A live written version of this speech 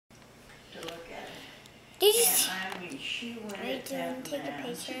Did you And I mean, she went Wait, do you want to take a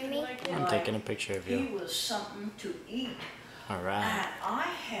picture of me? I'm taking a picture of He you. was something to eat. All right. And I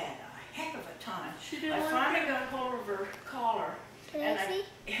had a heck of a time. didn't I like finally got hold of her collar Can and I see?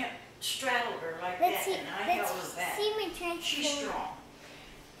 I straddled her like Let's that, see. and I held her Let's back. see my transformer. She's strong.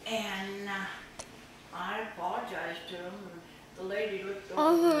 And I apologized to him, and the lady looked over.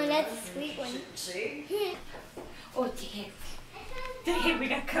 Oh, at that's us a and sweet she one. said, see? Oh, damn, we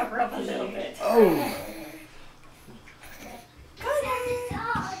got to cover up a little bit. Oh.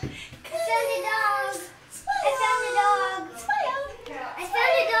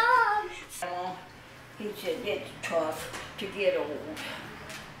 Oh, he said it's tough to get old.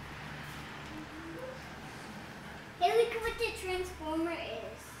 Hey, look what the transformer is.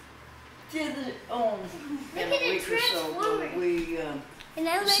 Did it Look in at a the week or so ago, Transformers. we Can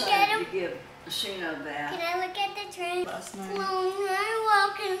I look at decided him? to give a scene of that. Can I look at the train? Last night. I'm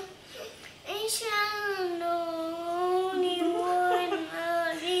walking and shining only one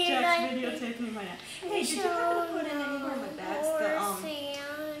Jack's videotaping me right now. Hey, did you happen to put in anywhere in my bags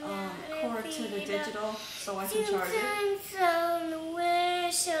the cord to the digital so I can charge it?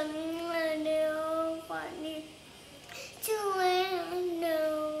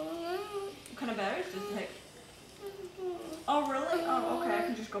 What kind of batteries does it take? Oh, really? Oh, okay. I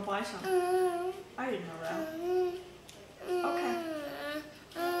can just go buy some. I didn't know that. Okay.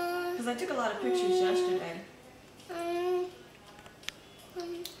 Because I took a lot of pictures yesterday. Oh,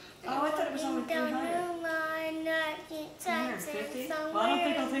 I thought it was only 300. 350? Well, I don't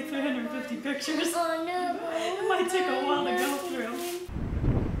think I'll take 350 pictures. It might take a while to go through.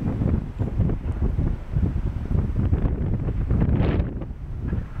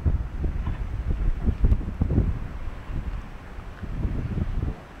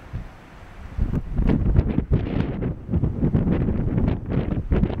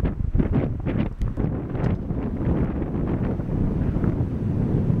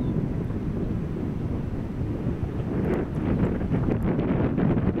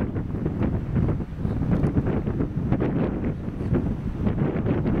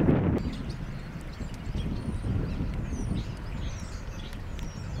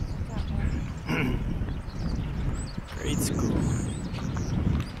 Grade school.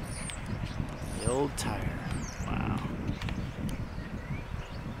 The old tire. Wow.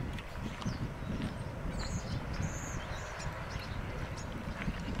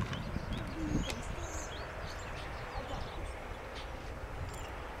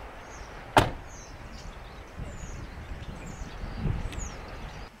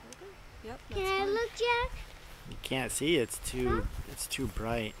 Yep, Can I look, Jack? You can't see. It's too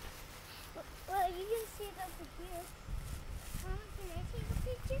bright. Well, you can see it over here. Can I take a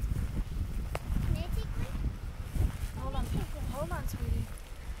picture? Can I take one? Hold on, sweetie.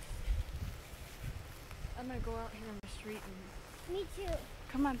 I'm gonna go out here on the street and... Me too.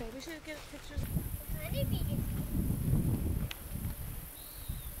 Come on, babe. We should get pictures.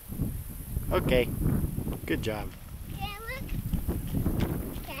 Okay. Good job. Can I look?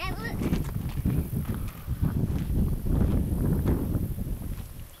 Can I look?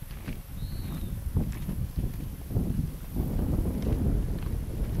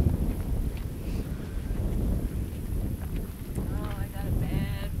 Oh, I got a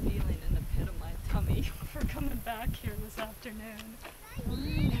bad feeling in the pit of my tummy for coming back here this afternoon.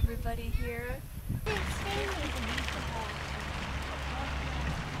 Everybody here.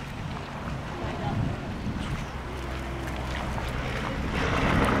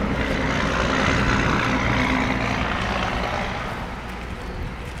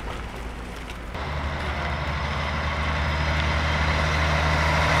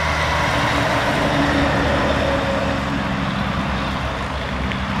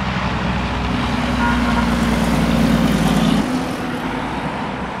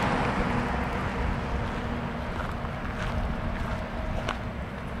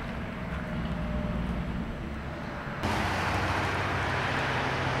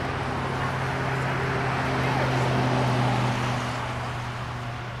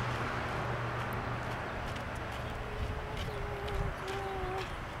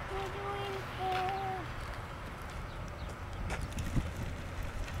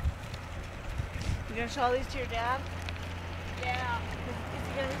 You gonna show these to your dad? Yeah. Is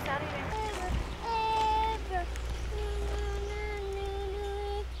he gonna be sad here?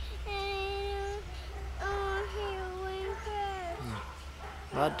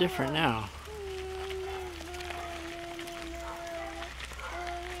 A lot different now.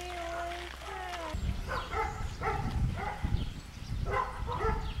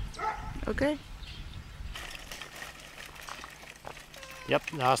 Okay.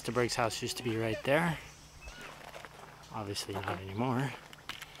 Yep, the Osterberg's house used to be right there. Obviously not anymore.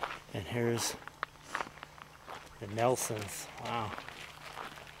 And here's the Nelsons. Wow.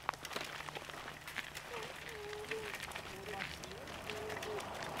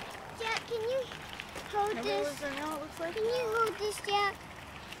 Jack, can you hold this? Can you hold this, Jack?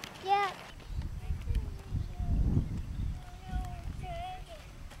 Jack.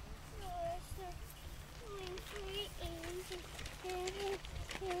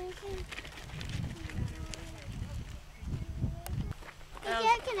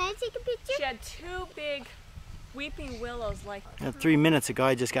 Jack, can I take a picture? She had 2 big weeping willows like. 3 minutes ago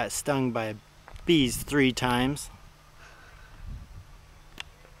I just got stung by bees 3 times.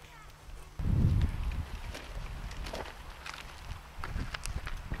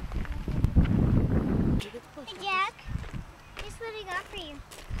 Hey, Jack. Here's what I got for you.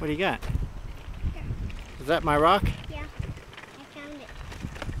 What do you got? Is that my rock? Yeah, I found it.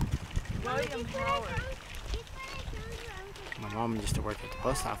 William Howard. My mom used to work at the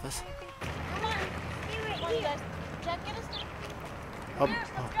post office. Jack, get us.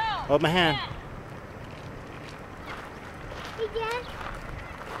 Hold my hand. Hey, Jack.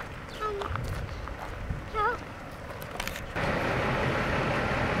 Help.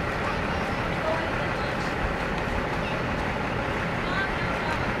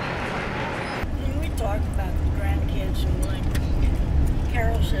 We talked about the grandkids and like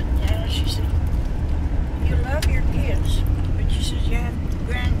Carol said, yeah, she said, you love your kids, but she says you have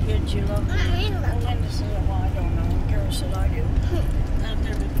grandkids you love. And Linda said, well, I don't know. And Carol said, I do.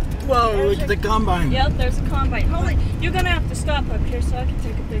 Whoa, look at the combine. Yep, there's a combine. Holy, you're gonna have to stop up here so I can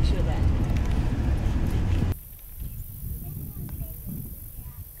take a picture of that.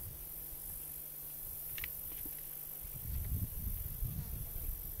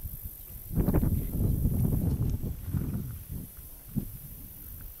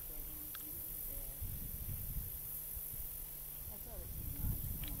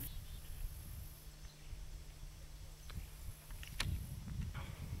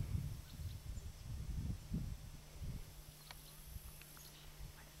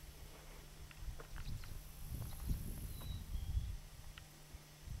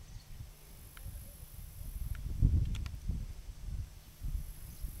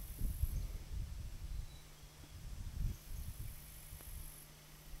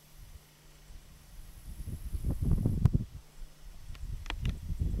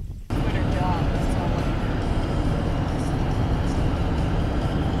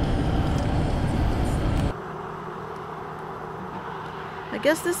 I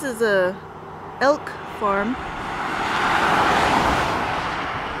guess this is a elk farm.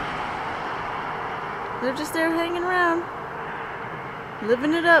 They're just there hanging around,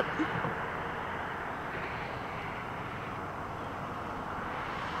 living it up.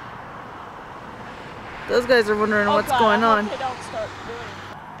 Those guys are wondering what's going on. They don't start doing it.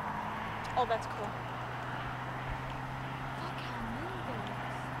 Oh, that's cool.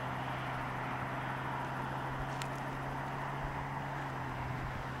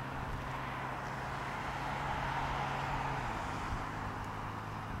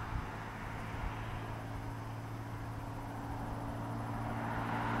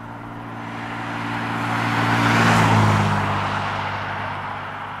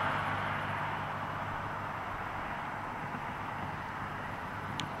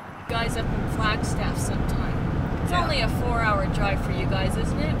 Guys up in Flagstaff sometime. It's only a 4-hour drive for you guys,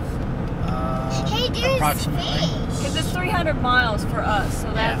 isn't it? Hey, there's approximately. fish. Because it's 300 miles for us, so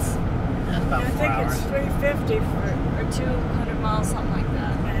that's That's about I 4 think hours. it's 350 for, or 200 miles, something like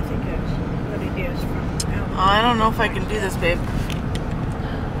that. I think it's what it is from Oh, I don't know if I can do this, babe.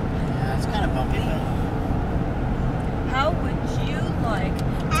 Yeah, it's kind of bumpy, but How would you like to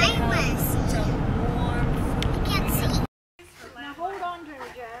I have wanna see. some warm I can't see. Now hold on to her,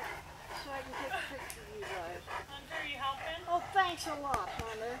 Jack, so I can take a picture of you guys. Hunter, are you helping? Oh, thanks a lot,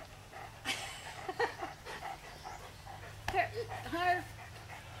 Hunter. Here, Hunter.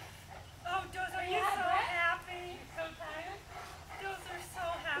 Oh, Dozer, are you so happy? So tired? Dozer, so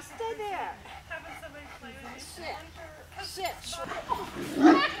happy. Stay there. Having somebody play with you. Sit. Sit.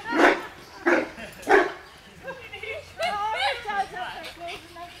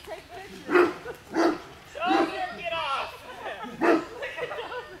 Dozer, get off!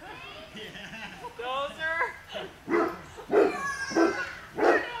 Dozer!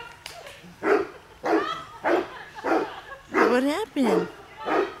 What happened?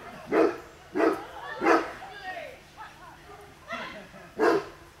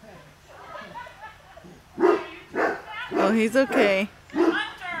 Oh, he's okay.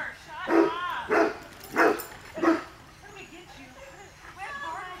 Hunter, shut up! Let me get you. Where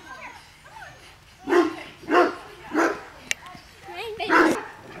are you?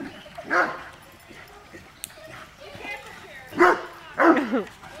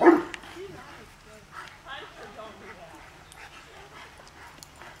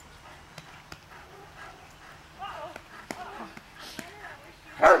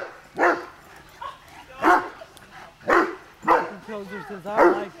 horses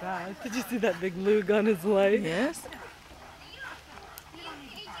are like that. Did you see that big lug on his leg? Yes.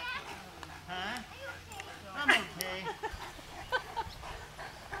 Huh? I'm okay.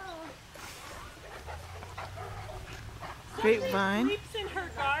 Grapevine. Sleeps in her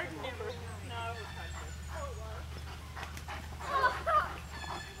garden. No.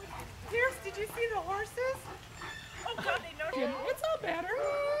 Pierce, did you see the horses? Oh God, they know. It's all better.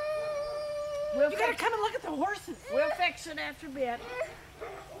 You gotta come and look at the horses. We'll fix it after bed.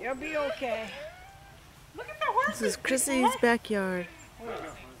 You'll be okay. Look at the horses. This is Chrissy's backyard.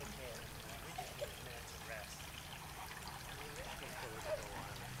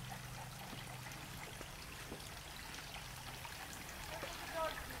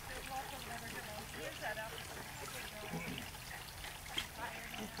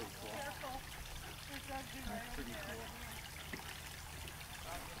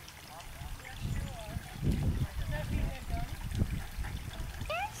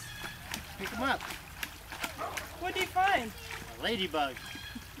 Pick him up. What did you find? A ladybug.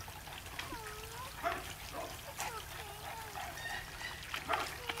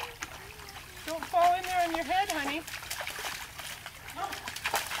 Don't fall in there on your head, honey.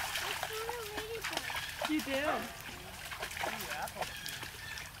 You did.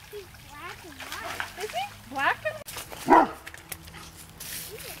 He's black and white. Is he black and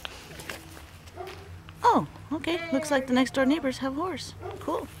Oh, okay. Looks like the next door neighbors have a horse.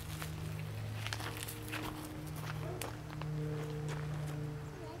 Cool.